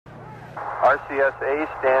RCS-A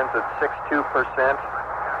stands at 62%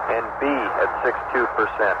 and B at 62%.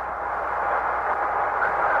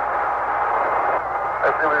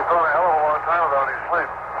 I see we've gone a hell of a long time without any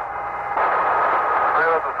sleep. We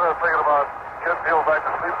have to start thinking about getting people back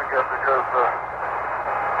to sleep again because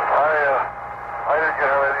I didn't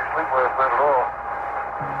get any sleep last night at all.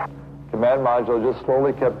 Command module just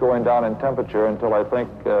slowly kept going down in temperature until I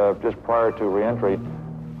think just prior to reentry,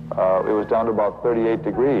 it was down to about 38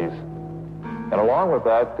 degrees. And along with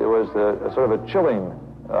that, there was a sort of a chilling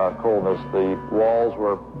coldness. The walls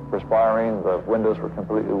were perspiring, the windows were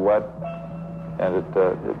completely wet, and it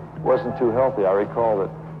wasn't too healthy. I recall that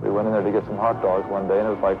we went in there to get some hot dogs one day, and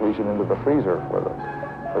it was like reaching into the freezer for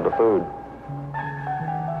the food.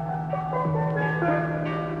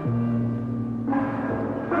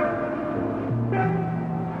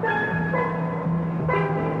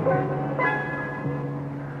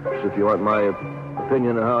 If you want my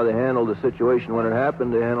opinion of how they handled the situation when it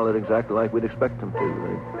happened, they handled it exactly like we'd expect them to.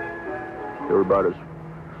 They were about as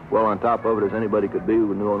well on top of it as anybody could be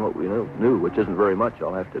with knowing what we knew, which isn't very much,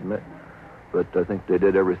 I'll have to admit. But I think they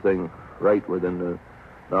did everything right within the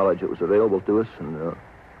knowledge that was available to us in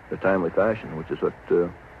a timely fashion, which is what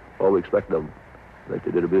all we expect of them. I think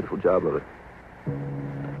they did a beautiful job of it.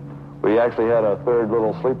 We actually had a third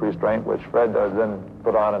little sleep restraint, which Fred then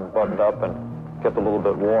put on and buttoned up and kept a little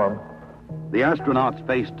bit warm. The astronauts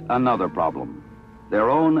faced another problem, their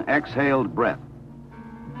own exhaled breath.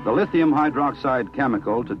 The lithium hydroxide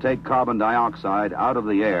chemical to take carbon dioxide out of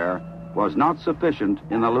the air was not sufficient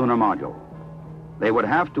in the lunar module. They would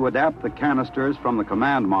have to adapt the canisters from the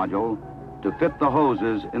command module to fit the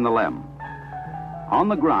hoses in the LEM. On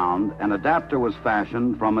the ground, an adapter was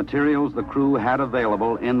fashioned from materials the crew had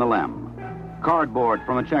available in the LEM: cardboard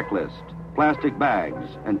from a checklist, plastic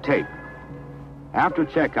bags, and tape. After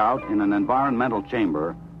checkout in an environmental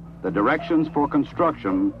chamber, the directions for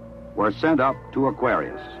construction were sent up to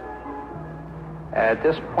Aquarius. At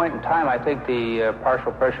this point in time, I think the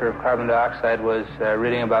partial pressure of carbon dioxide was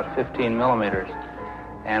reading about 15 millimeters.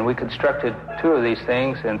 And we constructed two of these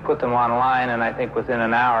things and put them online, and I think within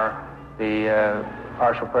an hour, the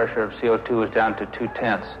partial pressure of CO2 was down to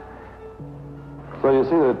 2/10. So you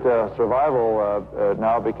see that survival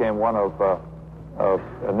now became one of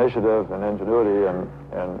initiative and ingenuity,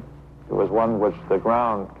 and it was one which the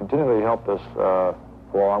ground continually helped us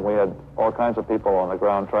along. We had all kinds of people on the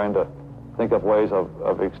ground trying to think of ways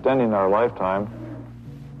of extending our lifetime.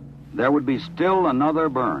 There would be still another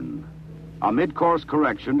burn, a mid-course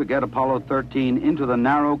correction to get Apollo 13 into the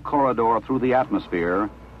narrow corridor through the atmosphere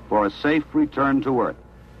for a safe return to Earth.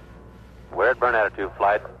 We're at burn attitude,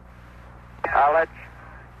 flight. Pilot.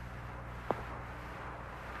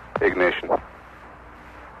 Ignition.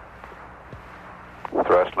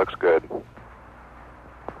 Thrust looks good.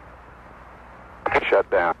 Shut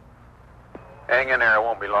down. Hang in there, it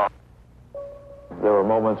won't be long. There were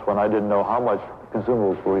moments when I didn't know how much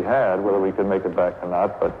consumables we had, whether we could make it back or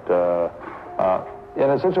not, but in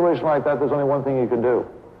a situation like that, there's only one thing you can do.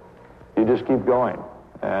 You just keep going,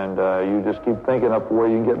 and you just keep thinking up where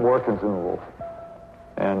you can get more consumables.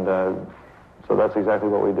 And so that's exactly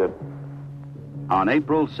what we did. On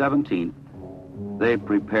April 17th, they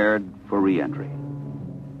prepared for re-entry.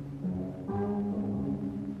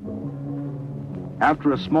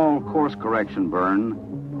 After a small course correction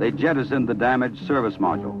burn, they jettisoned the damaged service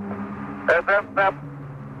module. SF.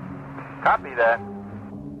 Copy that.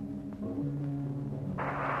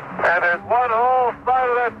 And there's one whole side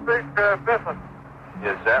of that spacecraft missing.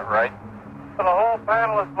 Is that right? The whole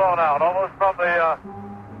panel is blown out, almost from the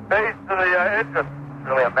base to the engine.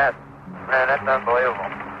 Really a mess. Man, that's unbelievable.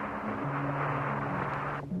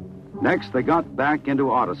 Next, they got back into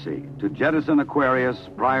Odyssey to jettison Aquarius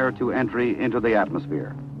prior to entry into the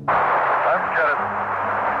atmosphere. Let's get it.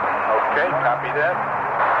 Okay, copy that.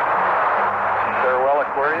 Farewell,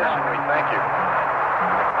 Aquarius, and we thank you.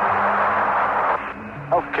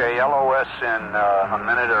 Okay, LOS in a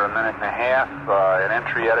minute or a minute and a half. At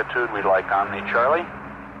entry attitude, we'd like Omni Charlie.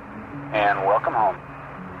 And welcome home.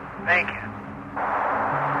 Thank you.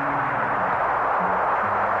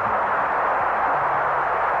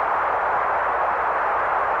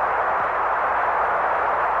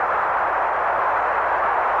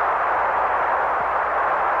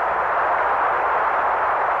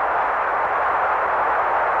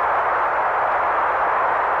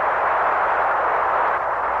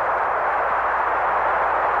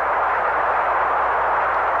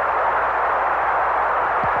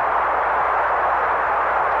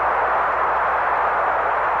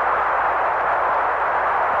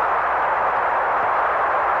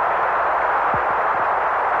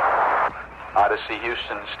 Odyssey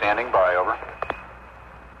Houston standing by, over.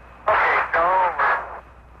 Okay, go.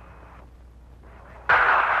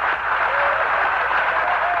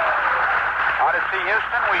 Odyssey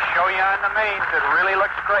Houston, we show you on the mains. It really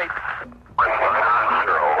looks great.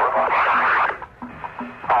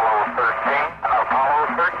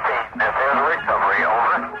 Apollo 13, this is recovery,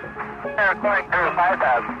 over. They're going to 5,000.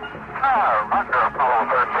 Under Apollo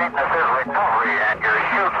 13, this is recovery, and your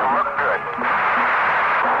chutes look good.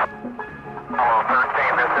 Apollo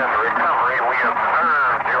 13, this is recovery. We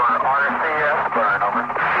observed your RCS burn, over.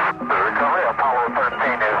 This is recovery. Apollo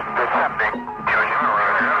 13 is descending.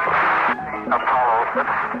 Apollo 6,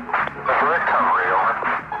 this is recovery, over.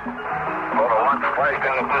 Photo 1 spliced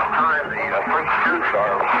in at this time. The three chutes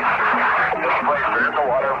are displaced in the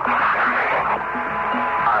water.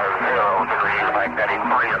 0 degrees, magnetic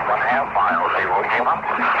 3.5 miles. Zero, Lima.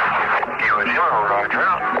 Roger.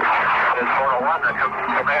 This Photo 1, the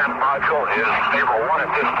command module is stable 1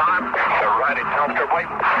 at this time. They're riding comfortably.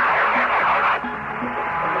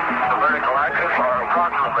 The vertical axis are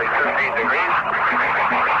approximately 15 degrees.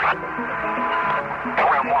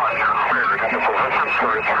 Swim 1, you're cleared into position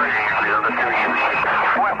for 3 the other 2 chutes.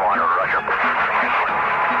 Swim 1, Roger.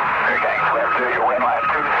 Okay, swim 2, you win lap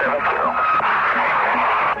 270.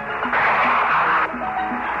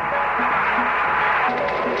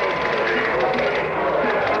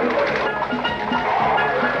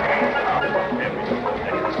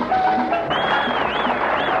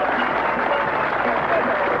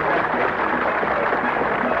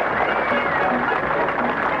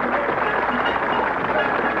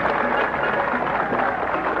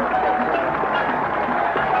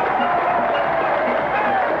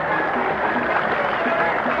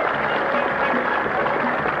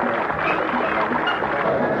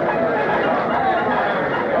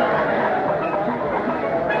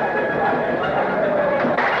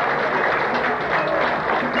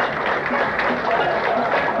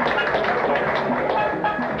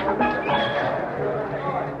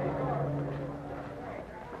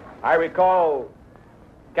 I recall,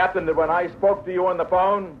 Captain, that when I spoke to you on the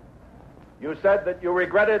phone, you said that you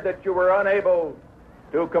regretted that you were unable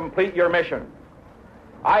to complete your mission.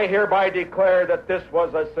 I hereby declare that this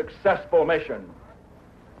was a successful mission.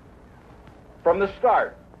 From the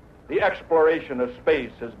start, the exploration of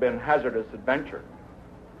space has been hazardous adventure.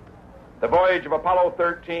 The voyage of Apollo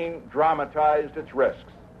 13 dramatized its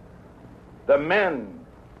risks. The men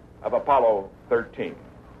of Apollo 13,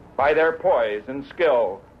 by their poise and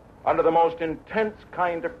skill under the most intense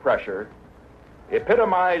kind of pressure,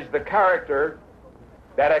 epitomized the character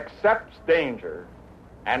that accepts danger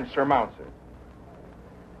and surmounts it.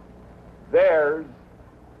 Theirs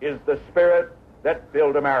is the spirit that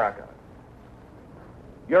built America.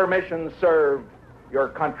 Your mission served your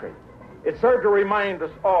country. It served to remind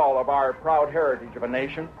us all of our proud heritage of a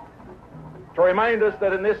nation, to remind us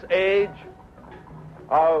that in this age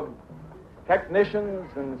of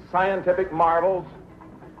technicians and scientific marvels,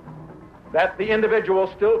 that the individual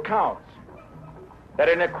still counts, that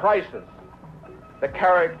in a crisis, the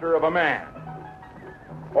character of a man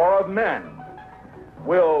or of men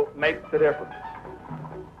will make the difference.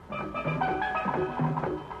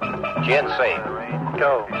 GNC.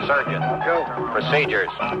 Go. Surgeon. Go. Procedures.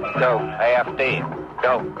 Go. AFD.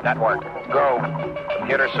 Go. Network. Go.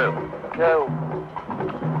 Computer soup. Go.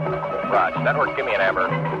 Raj, network, give me an amber.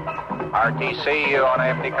 RTC on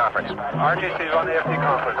AFD conference. RTC on the FD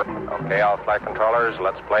conference. Okay, all flight controllers,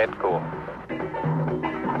 let's play it cool.